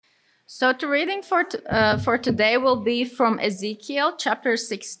So the reading for today will be from Ezekiel chapter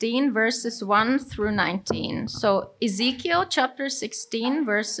 16, verses 1 through 19. So Ezekiel chapter 16,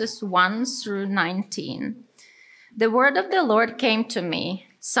 verses 1 through 19. The word of the Lord came to me,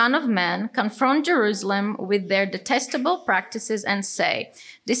 Son of man, confront Jerusalem with their detestable practices and say,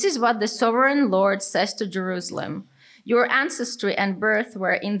 this is what the sovereign Lord says to Jerusalem. Your ancestry and birth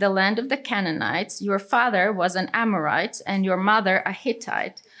were in the land of the Canaanites. Your father was an Amorite and your mother a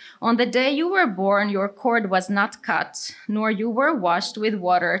Hittite. On the day you were born, your cord was not cut, nor you were washed with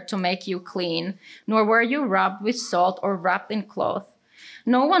water to make you clean, nor were you rubbed with salt or wrapped in cloth.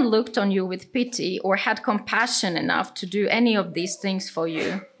 No one looked on you with pity or had compassion enough to do any of these things for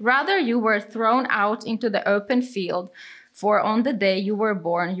you. Rather, you were thrown out into the open field, for on the day you were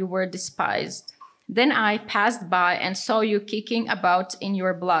born, you were despised. Then I passed by and saw you kicking about in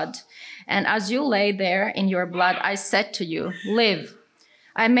your blood. And as you lay there in your blood, I said to you, live.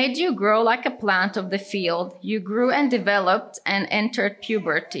 I made you grow like a plant of the field. You grew and developed and entered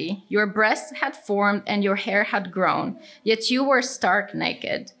puberty. Your breasts had formed and your hair had grown, yet you were stark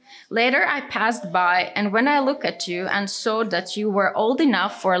naked. Later I passed by, and when I looked at you and saw that you were old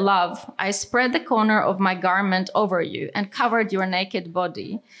enough for love, I spread the corner of my garment over you and covered your naked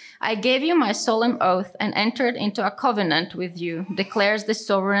body. I gave you my solemn oath and entered into a covenant with you, declares the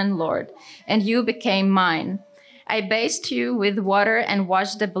sovereign Lord, and you became mine. I bathed you with water and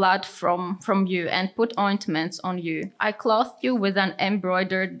washed the blood from you and put ointments on you. I clothed you with an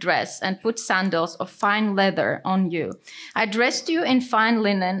embroidered dress and put sandals of fine leather on you. I dressed you in fine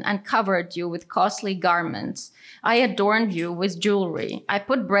linen and covered you with costly garments. I adorned you with jewelry. I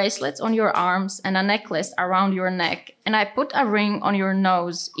put bracelets on your arms and a necklace around your neck. And I put a ring on your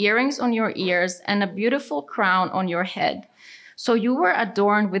nose, earrings on your ears, and a beautiful crown on your head. So you were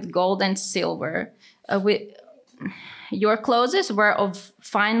adorned with gold and silver, your clothes were of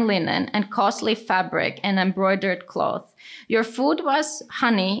fine linen and costly fabric and embroidered cloth. Your food was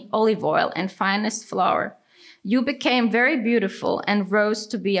honey, olive oil, and finest flour. You became very beautiful and rose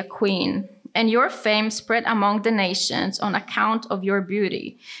to be a queen. And your fame spread among the nations on account of your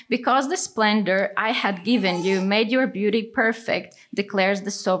beauty, because the splendor I had given you made your beauty perfect, declares the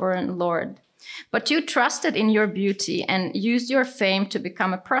sovereign Lord. But you trusted in your beauty and used your fame to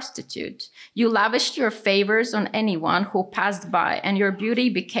become a prostitute. You lavished your favors on anyone who passed by, and your beauty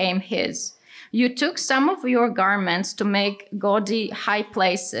became his. You took some of your garments to make gaudy high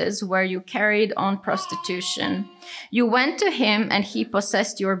places where you carried on prostitution. You went to him, and he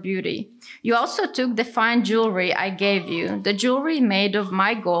possessed your beauty. You also took the fine jewelry I gave you, the jewelry made of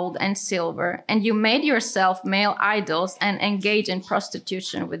my gold and silver, and you made yourself male idols and engaged in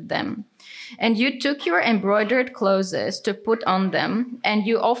prostitution with them. And you took your embroidered clothes to put on them, and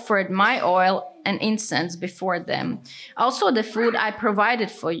you offered my oil and incense before them. Also the food I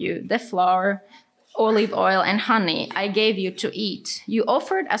provided for you, the flour, olive oil, and honey I gave you to eat, you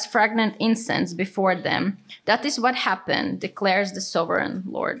offered as fragrant incense before them. That is what happened, declares the sovereign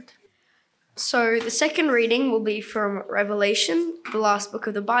Lord. So the second reading will be from Revelation, the last book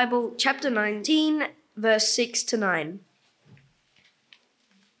of the Bible, chapter 19, verse 6 to 9.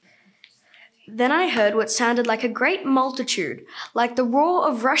 Then I heard what sounded like a great multitude, like the roar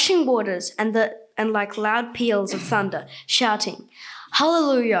of rushing waters and like loud peals of thunder, shouting,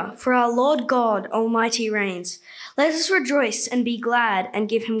 Hallelujah, for our Lord God Almighty reigns. Let us rejoice and be glad and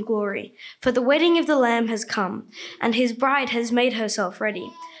give him glory, for the wedding of the Lamb has come, and his bride has made herself ready.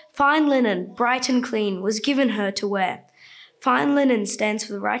 Fine linen, bright and clean, was given her to wear. Fine linen stands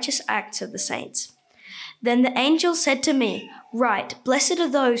for the righteous acts of the saints. Then the angel said to me, Write, blessed are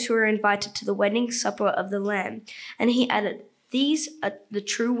those who are invited to the wedding supper of the Lamb. And he added, These are the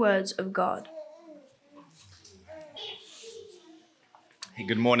true words of God. Hey,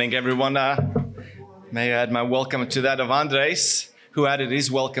 good morning, everyone. May I add my welcome to that of Andis, who added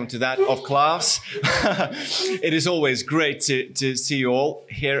his welcome to that of Klaus. It is always great to see you all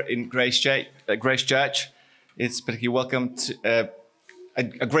here in Grace Church. It's particularly welcome to,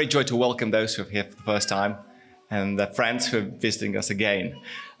 a great joy to welcome those who are here for the first time and the friends who are visiting us again.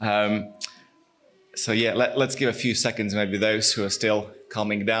 Let's give a few seconds, maybe those who are still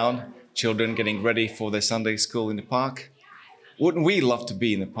calming down, children getting ready for their Sunday school in the park. Wouldn't we love to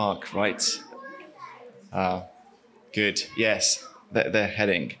be in the park, right? Good, yes, they're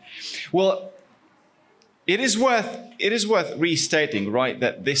heading. Well, it is worth restating, right,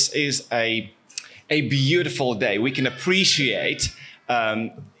 that this is a beautiful day. We can appreciate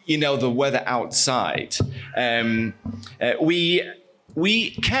the weather outside.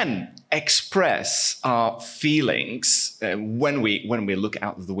 We can express our feelings when we look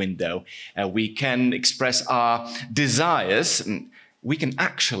out of the window. We can express our desires we can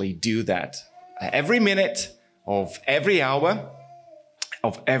actually do that every minute of every hour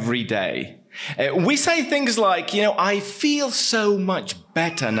of every day. We say things like, I feel so much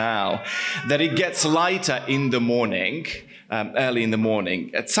better now that it gets lighter in the morning, early in the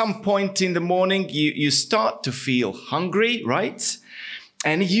morning. At some point in the morning, you start to feel hungry, right?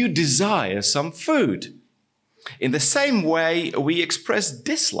 And you desire some food. In the same way, we express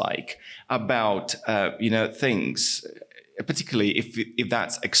dislike about, things, particularly if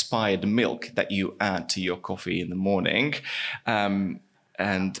that's expired milk that you add to your coffee in the morning.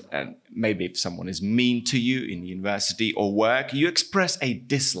 And maybe if someone is mean to you in university or work, you express a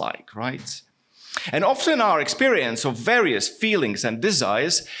dislike, right? And often our experience of various feelings and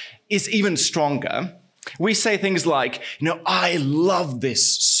desires is even stronger. We say things like, I love this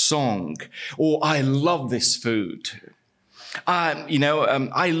song, or I love this food. I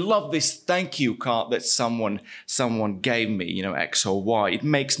love this thank you card that someone gave me, X or Y. It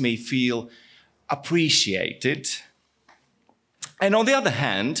makes me feel appreciated. And on the other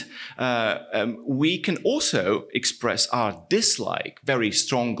hand, we can also express our dislike very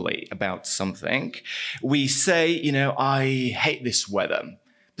strongly about something. We say, I hate this weather,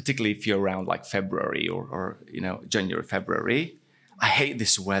 particularly if you're around like February or January, February. I hate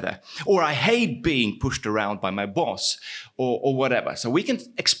this weather. Or I hate being pushed around by my boss or whatever. So we can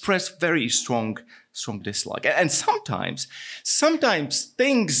express very strong dislike. And sometimes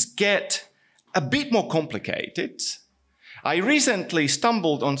things get a bit more complicated. I recently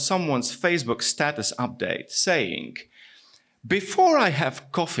stumbled on someone's Facebook status update saying, before I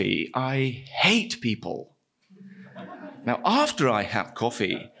have coffee, I hate people. Now, after I have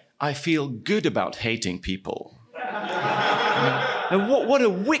coffee, I feel good about hating people. Now, what a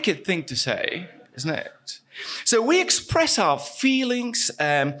wicked thing to say, isn't it? So we express our feelings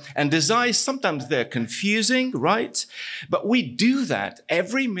and desires. Sometimes they're confusing, right? But we do that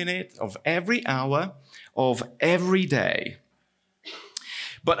every minute of every hour of every day.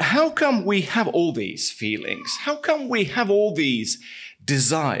 But how come we have all these feelings? How come we have all these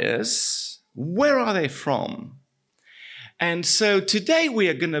desires? Where are they from? And so today we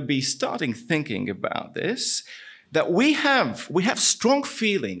are going to be starting thinking about this, that we have strong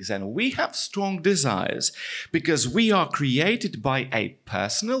feelings and we have strong desires because we are created by a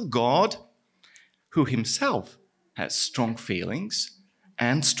personal God who himself has strong feelings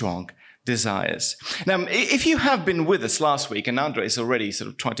and strong desires. Now, if you have been with us last week, and Andis already sort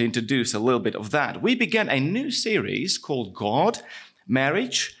of tried to introduce a little bit of that, we began a new series called God,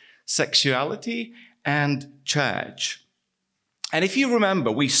 Marriage, Sexuality, and Church. And if you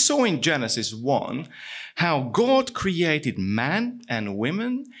remember, we saw in Genesis 1 how God created man and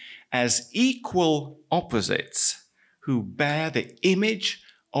women as equal opposites who bear the image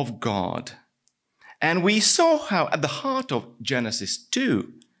of God. And we saw how at the heart of Genesis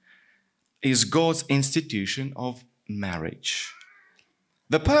 2 is God's institution of marriage.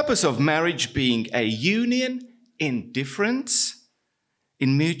 The purpose of marriage being a union in difference,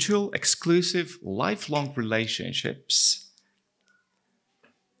 in mutual, exclusive, lifelong relationships.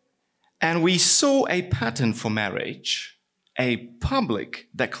 And we saw a pattern for marriage, a public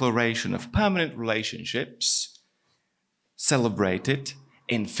declaration of permanent relationships, celebrated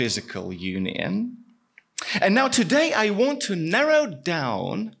in physical union. And now today I want to narrow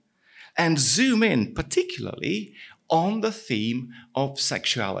down and zoom in particularly on the theme of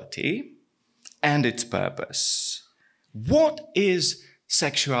sexuality and its purpose. What is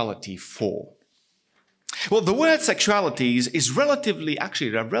sexuality for? Well, the word sexuality is relatively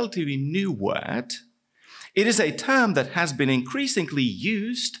new word. It is a term that has been increasingly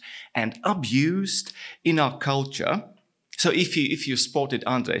used and abused in our culture. So if you spotted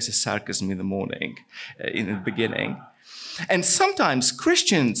Andis' sarcasm in the morning, in the beginning, and sometimes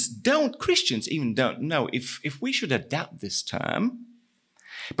Christians even don't know if we should adapt this term,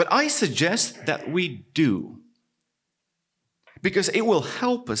 but I suggest that we do, because it will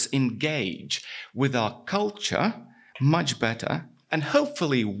help us engage with our culture much better and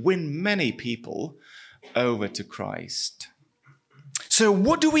hopefully win many people over to Christ. So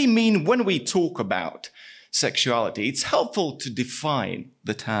what do we mean when we talk about sexuality? It's helpful to define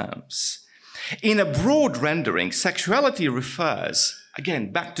the terms. In a broad rendering, sexuality refers,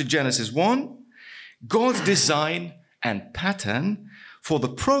 again, back to Genesis 1, God's design and pattern for the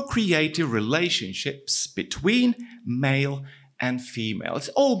procreative relationships between male and female. It's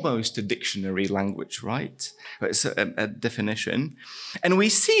almost a dictionary language, right? It's a definition. And we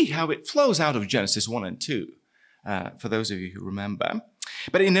see how it flows out of Genesis 1 and 2, for those of you who remember.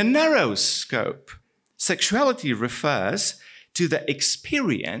 But in a narrow scope, sexuality refers to the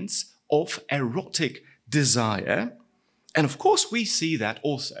experience of erotic desire And of course, we see that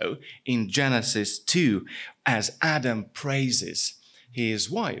also in Genesis 2 as Adam praises his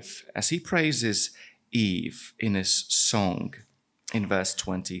wife, as he praises Eve in his song in verse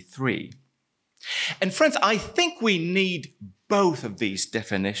 23. And friends, I think we need both of these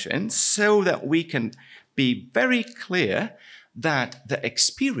definitions so that we can be very clear that the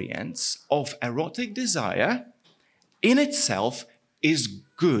experience of erotic desire in itself is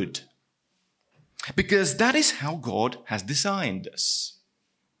good. Because that is how God has designed us.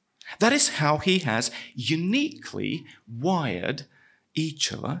 That is how he has uniquely wired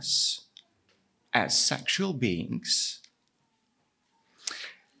each of us as sexual beings.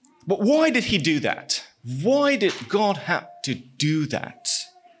 But why did he do that? Why did God have to do that?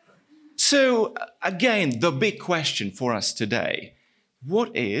 So again, the big question for us today,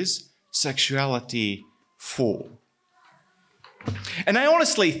 what is sexuality for? And I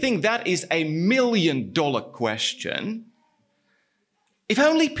honestly think that is a $1 million question. If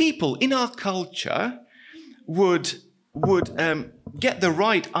only people in our culture would get the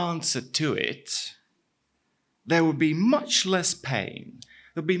right answer to it, there would be much less pain.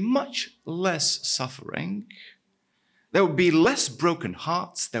 There would be much less suffering. There would be less broken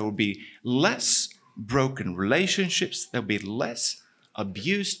hearts. There would be less broken relationships. There would be less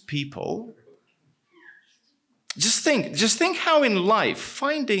abused people. Just think how in life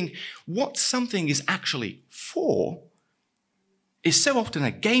finding what something is actually for is so often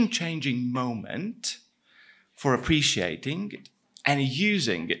a game-changing moment for appreciating it and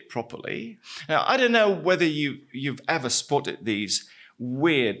using it properly. Now, I don't know whether you've ever spotted these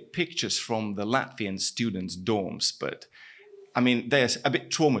weird pictures from the Latvian students' dorms, but I mean, they're a bit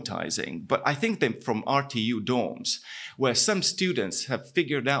traumatizing, but I think they're from RTU dorms, where some students have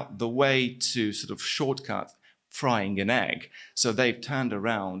figured out the way to sort of shortcut frying an egg. So they've turned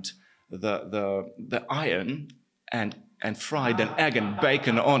around the iron and fried an egg and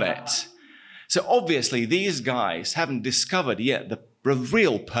bacon on it. So obviously these guys haven't discovered yet the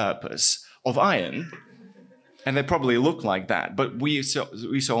real purpose of iron, and they probably look like that. But we saw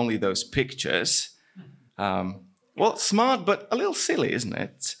only those pictures. Well, smart, but a little silly, isn't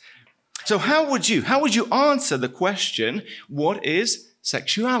it? So how would you answer the question, what is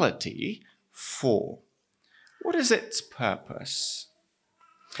sexuality for? What is its purpose?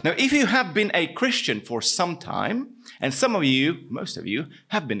 Now, if you have been a Christian for some time, and some of you, most of you,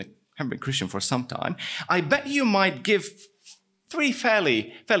 have been Christian for some time, I bet you might give 3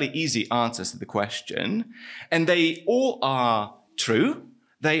 fairly easy answers to the question, and they all are true,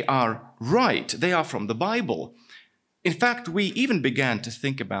 they are right, they are from the Bible. In fact, we even began to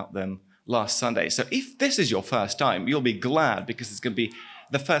think about them last Sunday. So if this is your first time, you'll be glad, because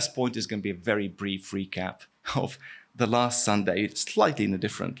the first point is going to be a very brief recap of the last Sunday, slightly in a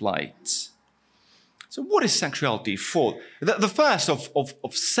different light. So what is sexuality for? The first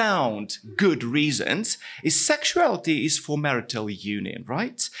of sound, good reasons is sexuality is for marital union,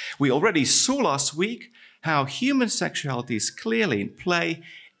 right? We already saw last week how human sexuality is clearly in play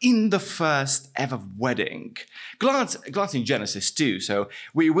in the first ever wedding. Glance in Genesis 2, so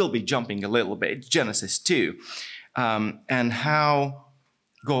we will be jumping a little bit, Genesis 2, and how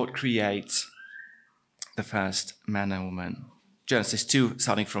God creates the first man and woman. Genesis 2,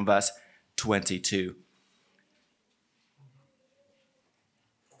 starting from verse 22.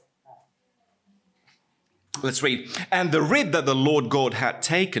 Let's read. And the rib that the Lord God had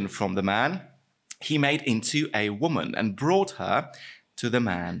taken from the man, he made into a woman and brought her to the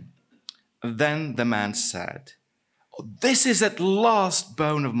man. Then the man said, this is at last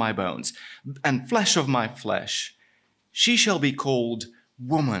bone of my bones and flesh of my flesh. She shall be called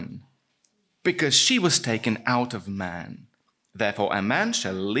woman, because she was taken out of man. Therefore a man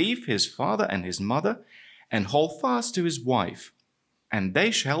shall leave his father and his mother and hold fast to his wife, and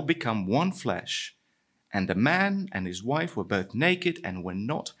they shall become one flesh. And the man and his wife were both naked and were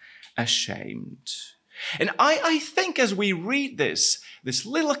not ashamed. And I think as we read this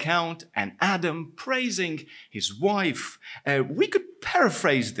little account and Adam praising his wife, we could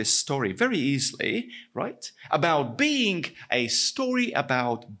paraphrase this story very easily, right? About being a story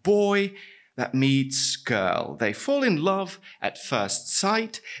about boy that meets girl. They fall in love at first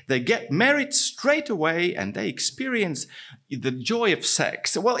sight. They get married straight away and they experience the joy of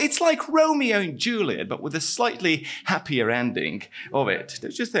sex. Well, it's like Romeo and Juliet, but with a slightly happier ending of it,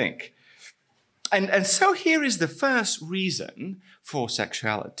 don't you think? And so here is the first reason for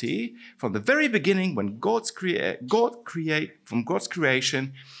sexuality. From the very beginning, when from God's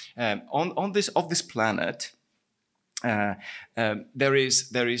creation of this planet, there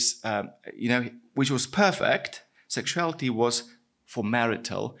is which was perfect. Sexuality was for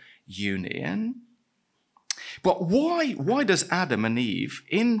marital union. But why does Adam and Eve,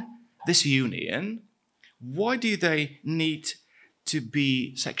 in this union, why do they need to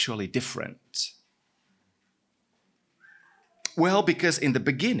be sexually different? Well, because in the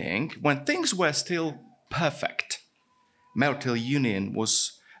beginning, when things were still perfect, marital union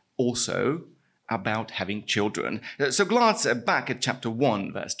was also about having children. So glance back at chapter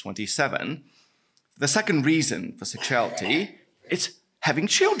 1, verse 27. The second reason for sexuality is having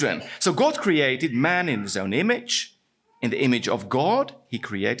children. So God created man in his own image. In the image of God, he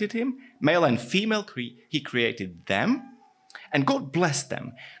created him. Male and female, he created them. And God blessed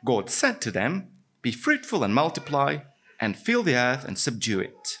them. God said to them, "Be fruitful and multiply, and fill the earth and subdue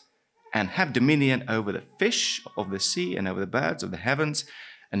it, and have dominion over the fish of the sea and over the birds of the heavens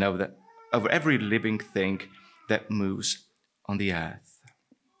and over every living thing that moves on the earth."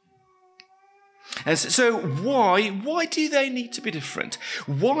 And so why do they need to be different?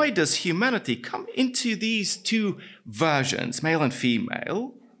 Why does humanity come into these two versions, male and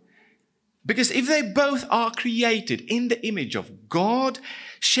female? Because if they both are created in the image of God,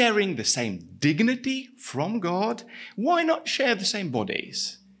 sharing the same dignity from God, why not share the same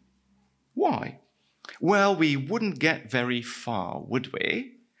bodies? Why? Well, we wouldn't get very far, would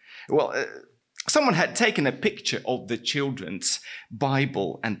we? Well, someone had taken a picture of the children's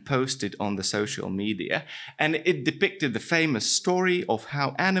Bible and posted on the social media, and it depicted the famous story of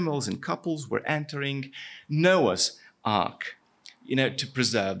how animals and couples were entering Noah's Ark, to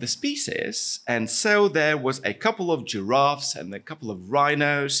preserve the species. And so there was a couple of giraffes and a couple of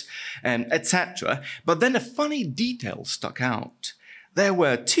rhinos, and etc. But then a funny detail stuck out. There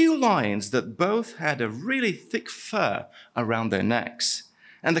were two lions that both had a really thick fur around their necks.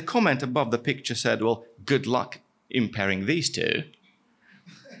 And the comment above the picture said, "Well, good luck impairing these two."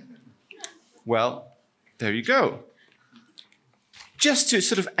 Well, there you go. Just to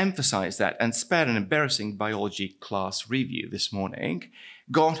sort of emphasize that and spare an embarrassing biology class review this morning,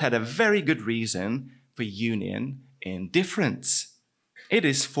 God had a very good reason for union in difference. It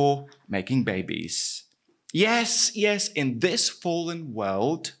is for making babies. Yes, in this fallen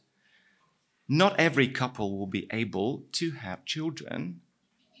world, not every couple will be able to have children.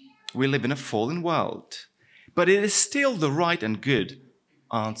 We live in a fallen world. But it is still the right and good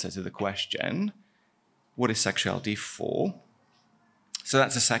answer to the question, what is sexuality for? So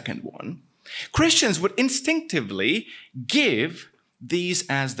that's the second one. Christians would instinctively give these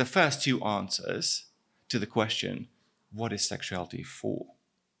as the first two answers to the question, what is sexuality for?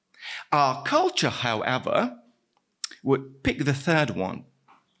 Our culture, however, would pick the third one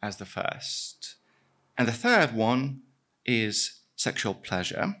as the first. And the third one is sexual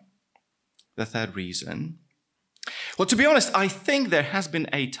pleasure. The third reason. Well, to be honest, I think there has been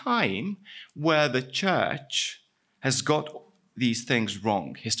a time where the church has got these things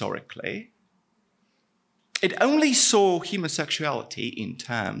wrong historically. It only saw homosexuality in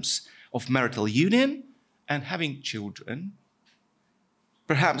terms of marital union and having children.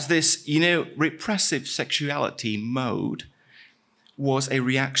 Perhaps this, repressive sexuality mode was a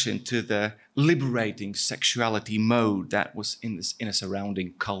reaction to the liberating sexuality mode that was in a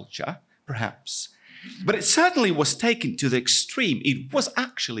surrounding culture, perhaps. But it certainly was taken to the extreme. It was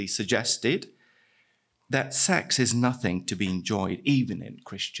actually suggested that sex is nothing to be enjoyed, even in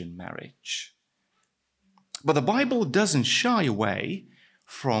Christian marriage. But the Bible doesn't shy away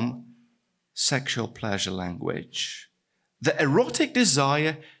from sexual pleasure language. The erotic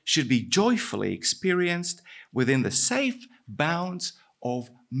desire should be joyfully experienced within the safe bounds of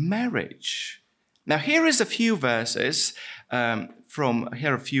marriage. Now, here are a few verses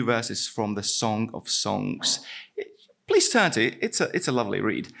from the Song of Songs. Please turn to it. It's a lovely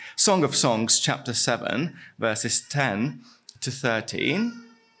read. Song of Songs, chapter 7, verses 10 to 13.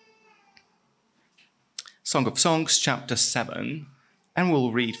 Song of Songs, chapter 7, and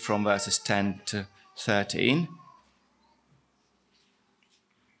we'll read from verses 10 to 13.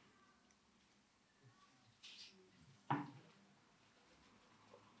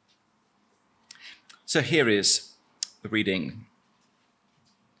 So here is the reading.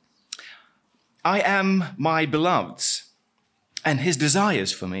 I am my beloved's, and his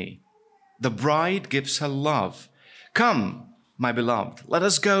desires for me. The bride gives her love. Come, my beloved, let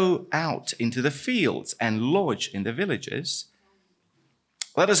us go out into the fields and lodge in the villages.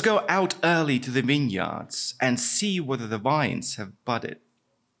 Let us go out early to the vineyards and see whether the vines have budded,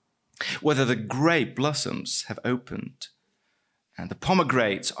 whether the grape blossoms have opened, and the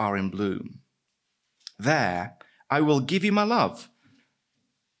pomegranates are in bloom. There I will give you my love.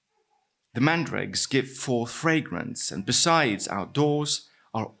 The mandrakes give forth fragrance, and besides, outdoors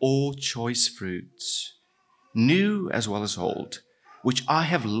are all choice fruits, new as well as old, which I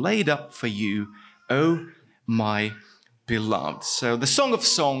have laid up for you, O my beloved. So the Song of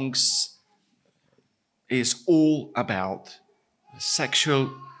Songs is all about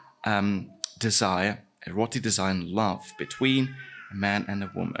sexual desire, erotic desire and love between a man and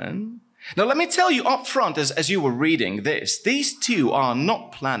a woman. Now, let me tell you up front, as you were reading this, these two are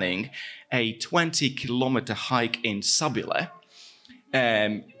not planning a 20-kilometer hike in Sabile.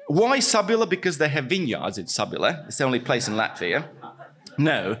 Why Sabile? Because they have vineyards in Sabile. It's the only place in Latvia.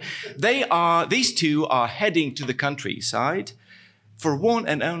 No, these two are heading to the countryside for one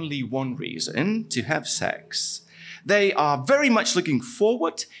and only one reason: to have sex. They are very much looking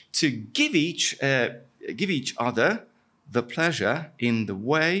forward to give each other the pleasure in the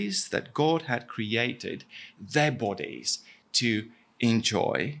ways that God had created their bodies to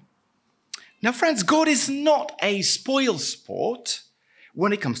enjoy. Now, friends, God is not a spoil sport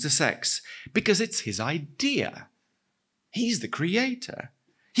when it comes to sex, because it's his idea. He's the creator.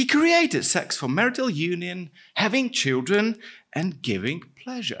 He created sex for marital union, having children, and giving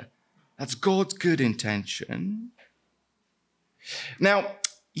pleasure. That's God's good intention. Now,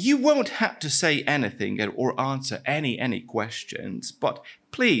 you won't have to say anything or answer any questions, but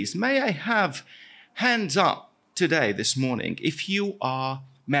please, may I have hands up today, this morning, if you are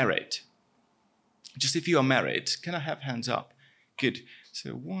married? Just if you are married, can I have hands up? Good.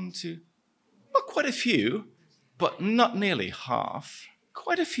 So 1, 2, well, quite a few, but not nearly half.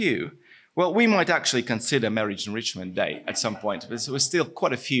 Quite a few. Well, we might actually consider Marriage Enrichment Day at some point, but there's still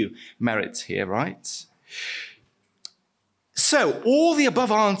quite a few marrieds here, right? So all the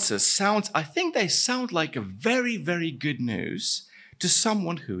above answers I think they sound like a very, very good news to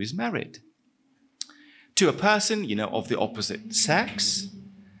someone who is married. To a person, of the opposite sex,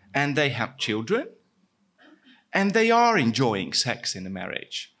 and they have children, and they are enjoying sex in a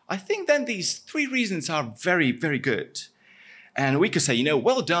marriage. I think then these 3 reasons are very, very good. And we could say,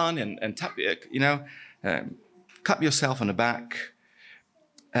 well done, and tap, clap yourself on the back.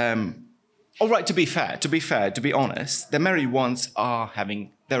 All right, to be fair, to be honest, the married ones are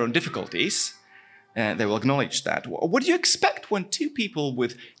having their own difficulties. They will acknowledge that. What do you expect when 2 people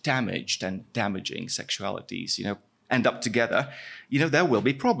with damaged and damaging sexualities, end up together? There will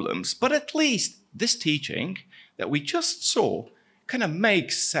be problems. But at least this teaching that we just saw kind of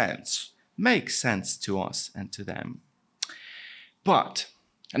makes sense to us and to them. But,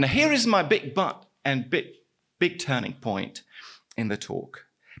 and here is my big but and big turning point in the talk.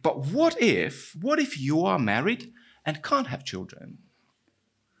 But what if you are married and can't have children?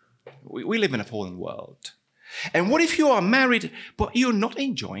 We live in a fallen world. And what if you are married, but you're not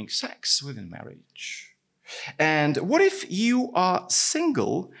enjoying sex within marriage? And what if you are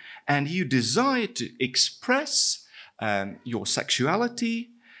single and you desire to express your sexuality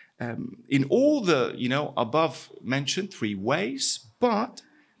in all the, above mentioned 3 ways, but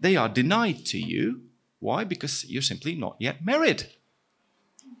they are denied to you? Why? Because you're simply not yet married.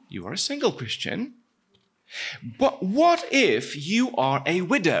 You are a single Christian. But what if you are a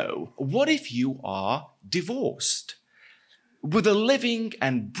widow? What if you are divorced with a living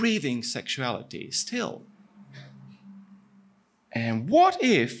and breathing sexuality still? And what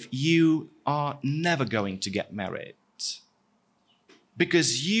if you are never going to get married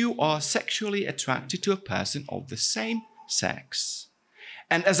because you are sexually attracted to a person of the same sex?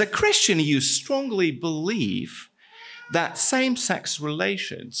 And as a Christian, you strongly believe that same-sex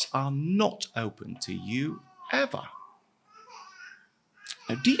relations are not open to you ever.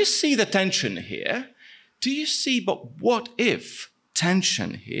 Now, do you see the tension here? Do you see, but what if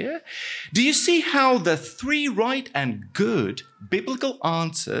tension here? Do you see how the 3 right and good biblical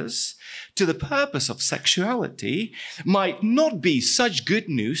answers to the purpose of sexuality might not be such good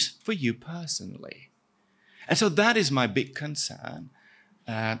news for you personally? And so that is my big concern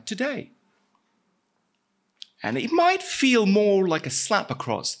today. And it might feel more like a slap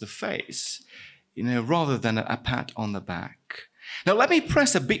across the face, rather than a pat on the back. Now, let me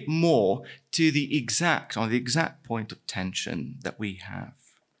press a bit more to the exact point of tension that we have.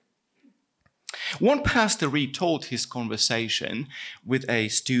 One pastor retold his conversation with a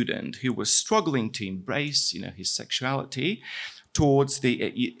student who was struggling to embrace, his sexuality towards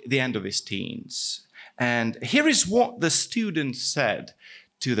the end of his teens. And here is what the student said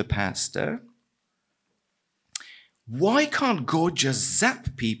to the pastor. Why can't God just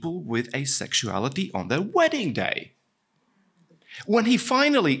zap people with asexuality on their wedding day? When he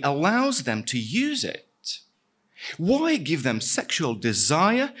finally allows them to use it, why give them sexual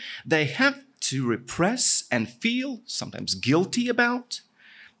desire they have to repress and feel sometimes guilty about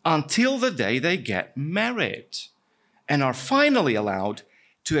until the day they get married and are finally allowed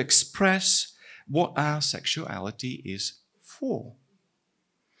to express what our sexuality is for?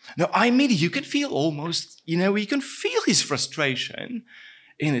 No, I mean, you can feel almost, you can feel his frustration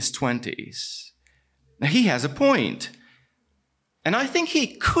in his 20s. Now, he has a point. And I think he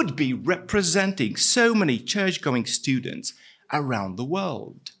could be representing so many church-going students around the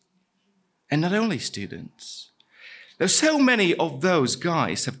world. And not only students. There's so many of those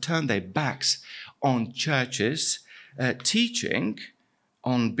guys have turned their backs on churches teaching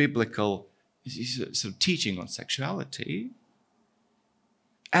on biblical, sort of teaching on sexuality.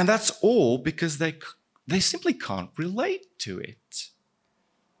 And that's all because they simply can't relate to it.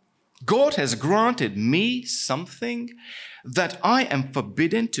 God has granted me something that I am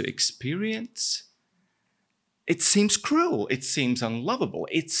forbidden to experience. It seems cruel. It seems unlovable.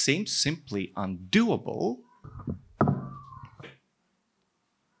 It seems simply undoable.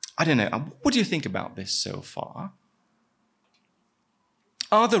 I don't know. What do you think about this so far?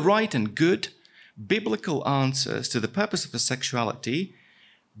 Are the right and good biblical answers to the purpose of sexuality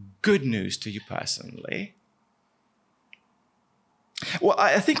good news to you personally? Well,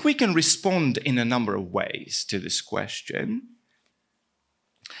 I think we can respond in a number of ways to this question.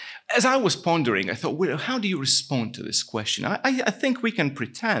 As I was pondering, I thought, well, how do you respond to this question? I think we can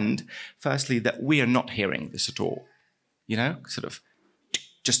pretend, firstly, that we are not hearing this at all. Sort of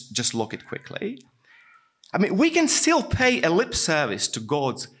just lock it quickly. I mean, we can still pay a lip service to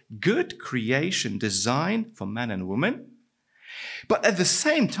God's good creation design for man and woman, but at the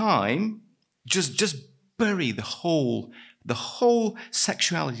same time, just bury the whole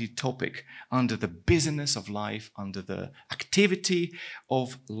sexuality topic under the busyness of life, under the activity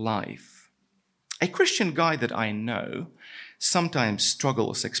of life. A Christian guy that I know sometimes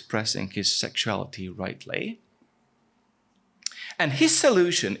struggles expressing his sexuality rightly. And his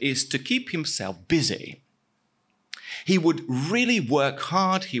solution is to keep himself busy. He would really work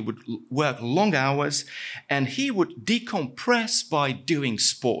hard, he would work long hours, and he would decompress by doing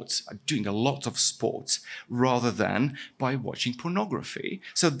sports, doing a lot of sports, rather than by watching pornography.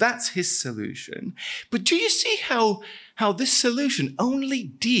 So that's his solution. But do you see how this solution only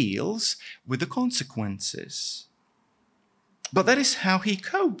deals with the consequences? But that is how he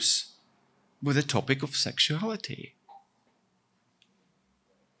copes with the topic of sexuality.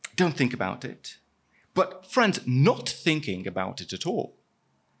 Don't think about it. But friends, not thinking about it at all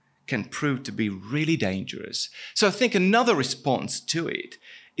can prove to be really dangerous. So I think another response to it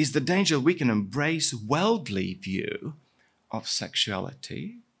is the danger we can embrace worldly view of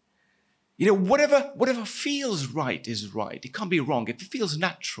sexuality. Whatever feels right is right. It can't be wrong. If it feels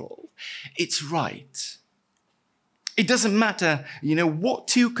natural, it's right. It doesn't matter, what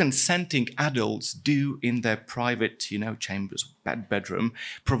two consenting adults do in their private, chambers, bedroom,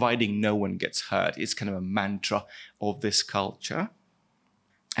 providing no one gets hurt. It's kind of a mantra of this culture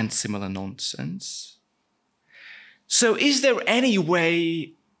and similar nonsense. So is there any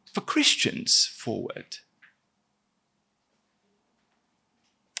way for Christians forward?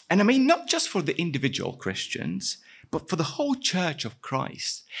 And I mean, not just for the individual Christians, but for the whole Church of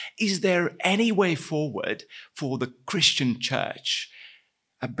Christ. Is there any way forward for the Christian church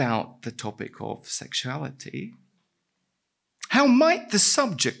about the topic of sexuality? How might the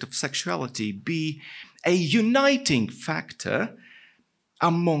subject of sexuality be a uniting factor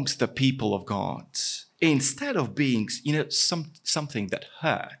amongst the people of God, instead of being, something that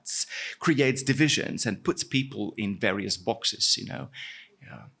hurts, creates divisions, and puts people in various boxes,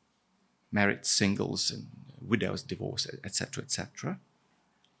 married singles and widows, divorce, etc., etc.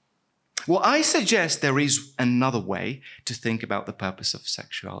 Well, I suggest there is another way to think about the purpose of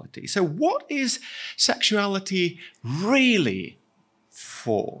sexuality. So what is sexuality really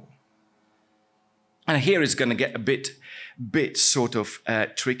for? And here it's going to get a bit sort of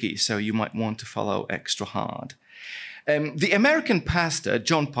tricky, so you might want to follow extra hard. The American pastor,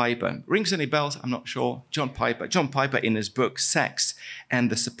 John Piper, rings any bells? I'm not sure. John Piper in his book, Sex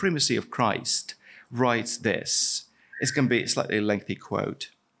and the Supremacy of Christ, writes this. It's going to be a slightly lengthy quote.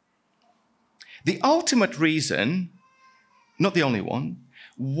 The ultimate reason, not the only one,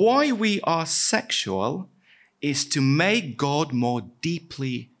 why we are sexual is to make God more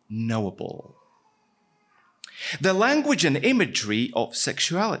deeply knowable. The language and imagery of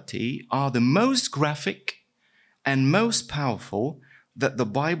sexuality are the most graphic and most powerful that the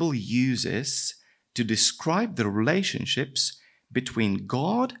Bible uses to describe the relationships between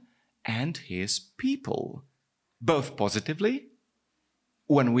God and his people, both positively,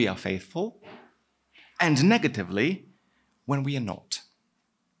 when we are faithful, and negatively, when we are not.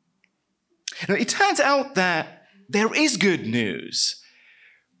 Now, it turns out that there is good news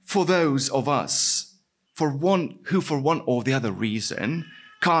for those of us who, for one or the other reason,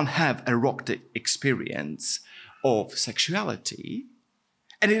 can't have erotic experience of sexuality.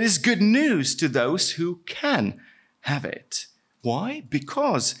 And it is good news to those who can have it. Why?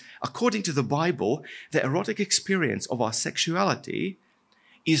 Because, according to the Bible, the erotic experience of our sexuality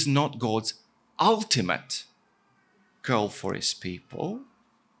is not God's ultimate goal for his people.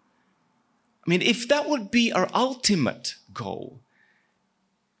 I mean, if that would be our ultimate goal,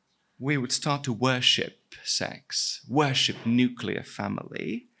 we would start to worship sex, worship nuclear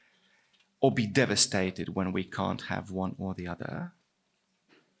family, or be devastated when we can't have one or the other.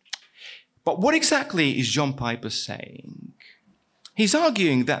 But what exactly is John Piper saying? He's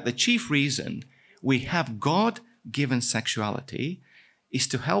arguing that the chief reason we have God-given sexuality is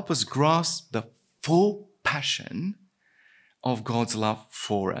to help us grasp the full passion of God's love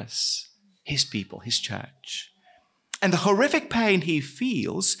for us, his people, his church, and the horrific pain he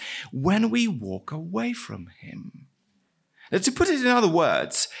feels when we walk away from him. Now, to put it in other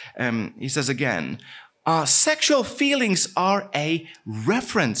words, he says again, our sexual feelings are a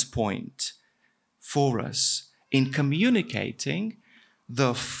reference point for us in communicating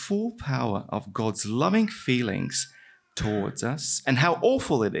the full power of God's loving feelings towards us and how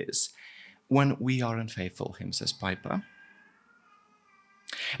awful it is when we are unfaithful, him says Piper.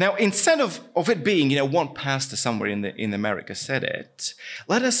 Now, instead of it being, one pastor somewhere in America said it,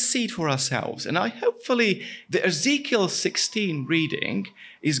 let us see it for ourselves. And hopefully the Ezekiel 16 reading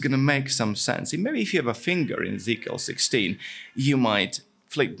is going to make some sense. And maybe if you have a finger in Ezekiel 16, you might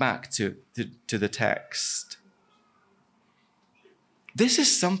flick back to the text. This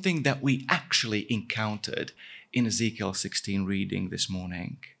is something that we actually encountered in Ezekiel 16 reading this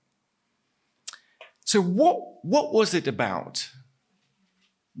morning. So what was it about?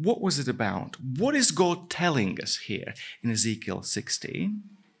 What was it about? What is God telling us here in Ezekiel 16?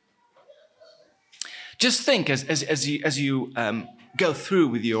 Just think as you go through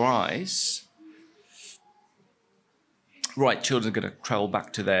with your eyes. Right, children are going to travel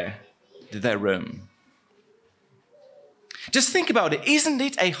back to their room. Just think about it. Isn't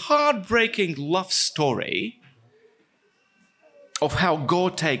it a heartbreaking love story of how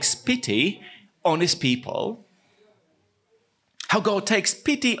God takes pity on his people? How God takes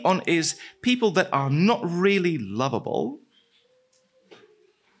pity on his people that are not really lovable.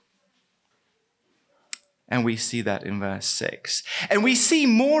 And we see that in verse 6. And we see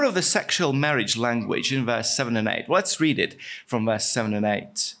more of the sexual marriage language in verse 7 and 8. Let's read it from verse 7 and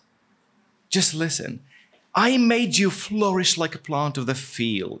 8. Just listen. I made you flourish like a plant of the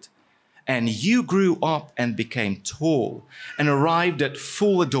field, and you grew up and became tall and arrived at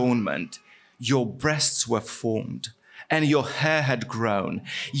full adornment. Your breasts were formed, and your hair had grown,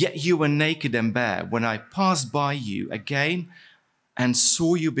 yet you were naked and bare. When I passed by you again and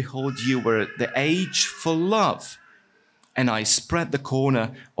saw you, behold, you were at the age for love. And I spread the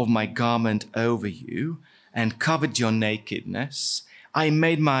corner of my garment over you and covered your nakedness. I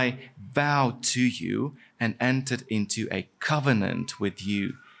made my vow to you and entered into a covenant with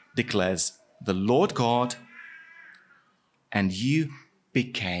you, declares the Lord God, and you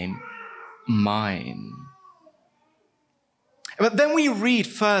became mine. But then we read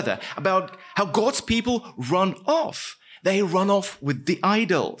further about how God's people run off. They run off with the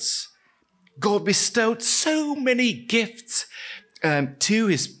idols. God bestowed so many gifts to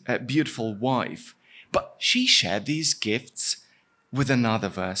his beautiful wife, but she shared these gifts with another,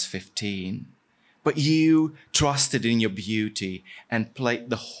 verse 15. But you trusted in your beauty and played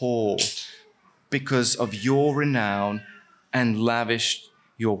the whore because of your renown and lavished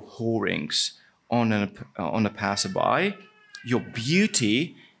your whorings on a passerby. Your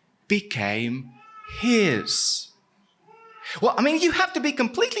beauty became his. Well, I mean, you have to be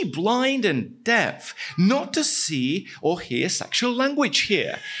completely blind and deaf not to see or hear sexual language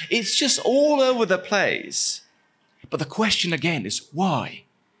here. It's just all over the place. But the question again is why?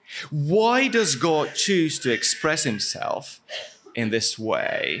 Why does God choose to express himself in this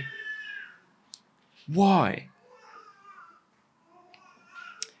way? Why?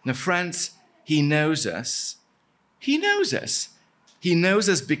 Now, friends, he knows us. He knows us. He knows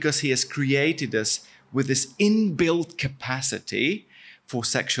us because he has created us with this inbuilt capacity for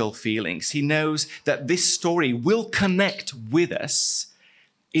sexual feelings. He knows that this story will connect with us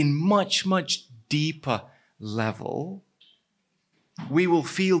in much, much deeper level. We will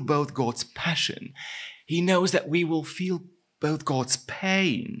feel both God's passion. He knows that we will feel both God's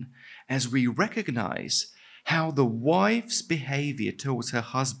pain as we recognize how the wife's behavior towards her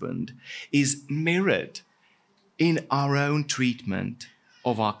husband is mirrored in our own treatment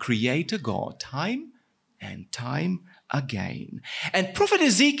of our Creator God time and time again. And Prophet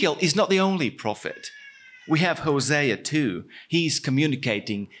Ezekiel is not the only prophet. We have Hosea too. He's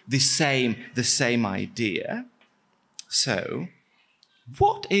communicating the same idea. So,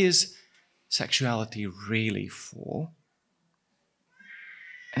 what is sexuality really for?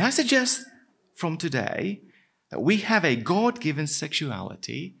 And I suggest from today that we have a God-given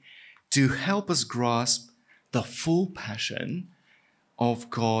sexuality to help us grasp the full passion of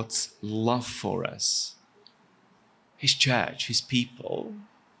God's love for us, His church, His people.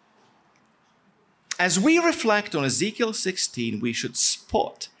 As we reflect on Ezekiel 16, we should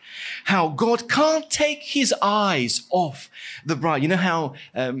spot how God can't take His eyes off the bride. You know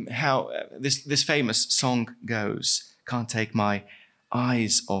how this famous song goes, "Can't take my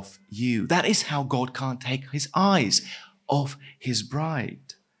eyes off you." That is how God can't take His eyes off His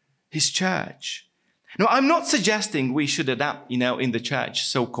bride, His church. Now, I'm not suggesting we should adapt, in the church,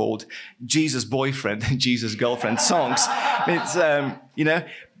 so-called Jesus boyfriend and Jesus girlfriend songs. It's,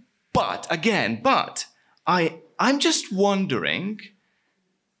 but I'm just wondering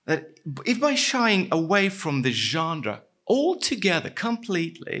that if by shying away from the genre altogether,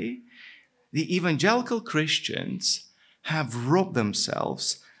 completely, the evangelical Christians have robbed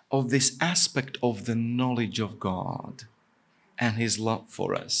themselves of this aspect of the knowledge of God and His love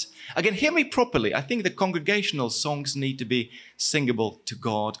for us. Again, hear me properly. I think the congregational songs need to be singable to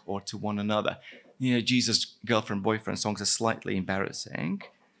God or to one another. Jesus girlfriend, boyfriend songs are slightly embarrassing.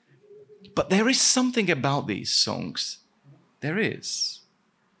 But there is something about these songs. There is.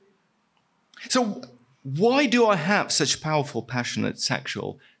 So why do I have such powerful, passionate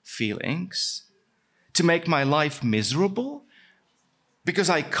sexual feelings? To make my life miserable?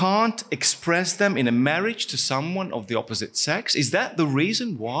 Because I can't express them in a marriage to someone of the opposite sex? Is that the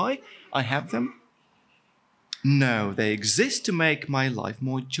reason why I have them? No, they exist to make my life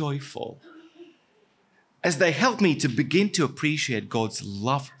more joyful, as they help me to begin to appreciate God's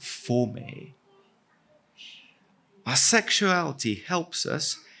love for me. Our sexuality helps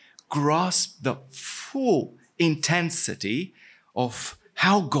us grasp the full intensity of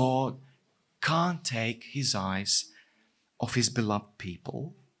how God can't take His eyes off His beloved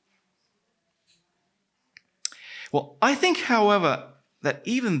people. Well, I think, however, that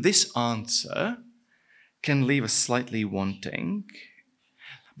even this answer can leave us slightly wanting,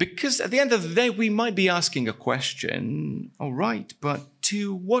 because at the end of the day, we might be asking a question, all right, but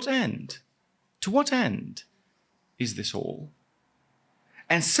to what end? To what end is this all?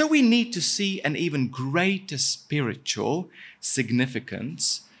 And so we need to see an even greater spiritual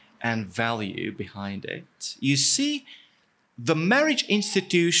significance and value behind it. You see, the marriage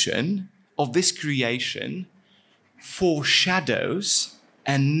institution of this creation foreshadows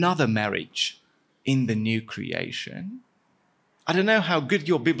another marriage in the new creation. I don't know how good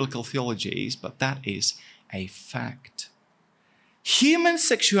your biblical theology is, but that is a fact. Human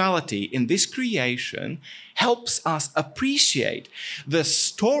sexuality in this creation helps us appreciate the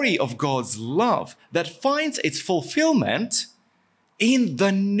story of God's love that finds its fulfillment in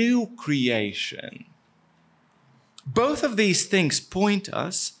the new creation. Both of these things point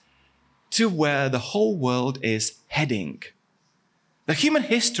us to where the whole world is heading. The human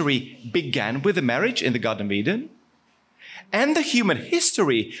history began with a marriage in the Garden of Eden, and the human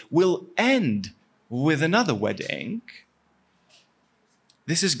history will end with another wedding.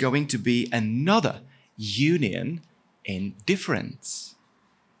 This is going to be another union in difference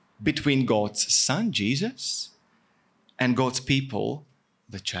between God's Son, Jesus, and God's people,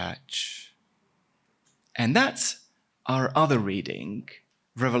 the church. And that's our other reading,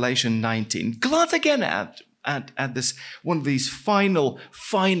 Revelation 19. Glance again at this, one of these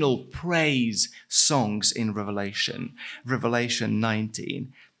final praise songs in Revelation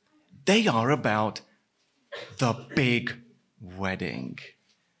 19. They are about the big wedding.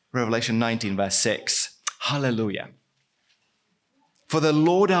 Revelation 19, verse 6. Hallelujah. For the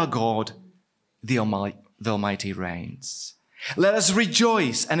Lord our God, the Almighty reigns. Let us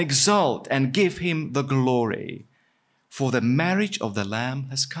rejoice and exult and give Him the glory. For the marriage of the Lamb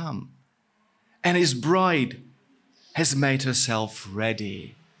has come, and His bride has made herself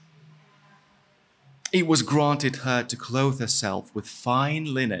ready. It was granted her to clothe herself with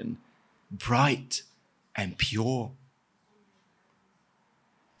fine linen, bright and pure.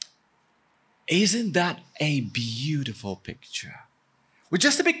 Isn't that a beautiful picture? Well,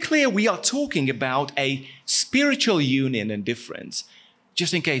 just to be clear, we are talking about a spiritual union and difference,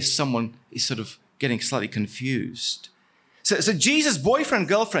 just in case someone is sort of getting slightly confused. So Jesus'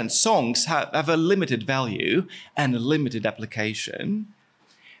 boyfriend-girlfriend songs have a limited value and a limited application.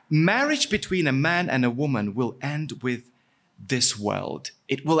 Marriage between a man and a woman will end with this world.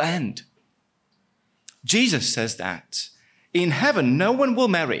 It will end. Jesus says that. In heaven, no one will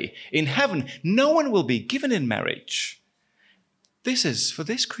marry. In heaven, no one will be given in marriage. This is for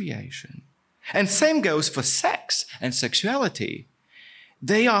this creation. And same goes for sex and sexuality.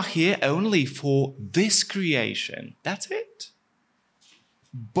 They are here only for this creation. That's it.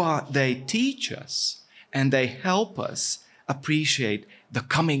 But they teach us and they help us appreciate the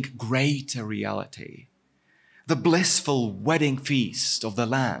coming greater reality, the blissful wedding feast of the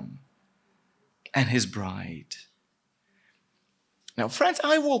Lamb and his bride. Now, friends,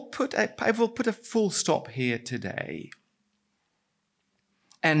 I will put a full stop here today.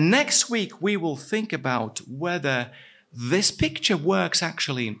 And next week, we will think about whether this picture works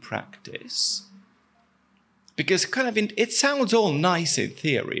actually in practice. Because it sounds all nice in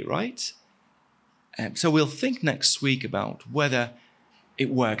theory, right? So we'll think next week about whether it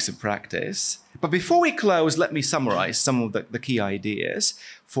works in practice. But before we close, let me summarize some of the key ideas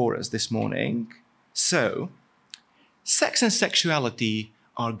for us this morning. So, sex and sexuality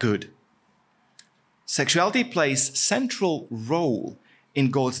are good. Sexuality plays central role in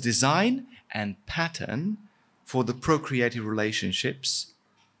God's design and pattern for the procreative relationships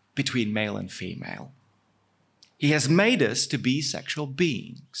between male and female. He has made us to be sexual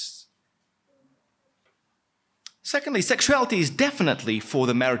beings. Secondly, sexuality is definitely for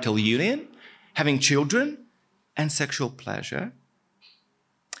the marital union, having children, and sexual pleasure.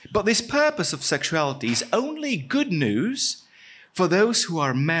 But this purpose of sexuality is only good news for those who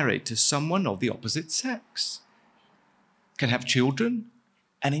are married to someone of the opposite sex, can have children,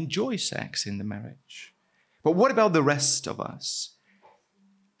 and enjoy sex in the marriage. But what about the rest of us?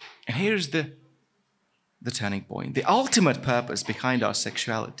 And here's the turning point. The ultimate purpose behind our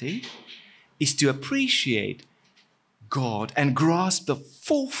sexuality is to appreciate God and grasp the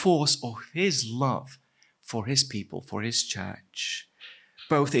full force of his love for his people, for his church,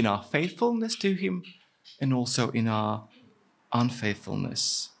 both in our faithfulness to him and also in our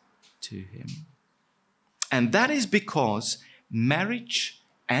unfaithfulness to him. And that is because marriage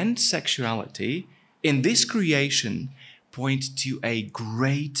and sexuality in this creation point to a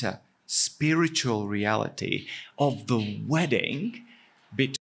greater spiritual reality of the wedding between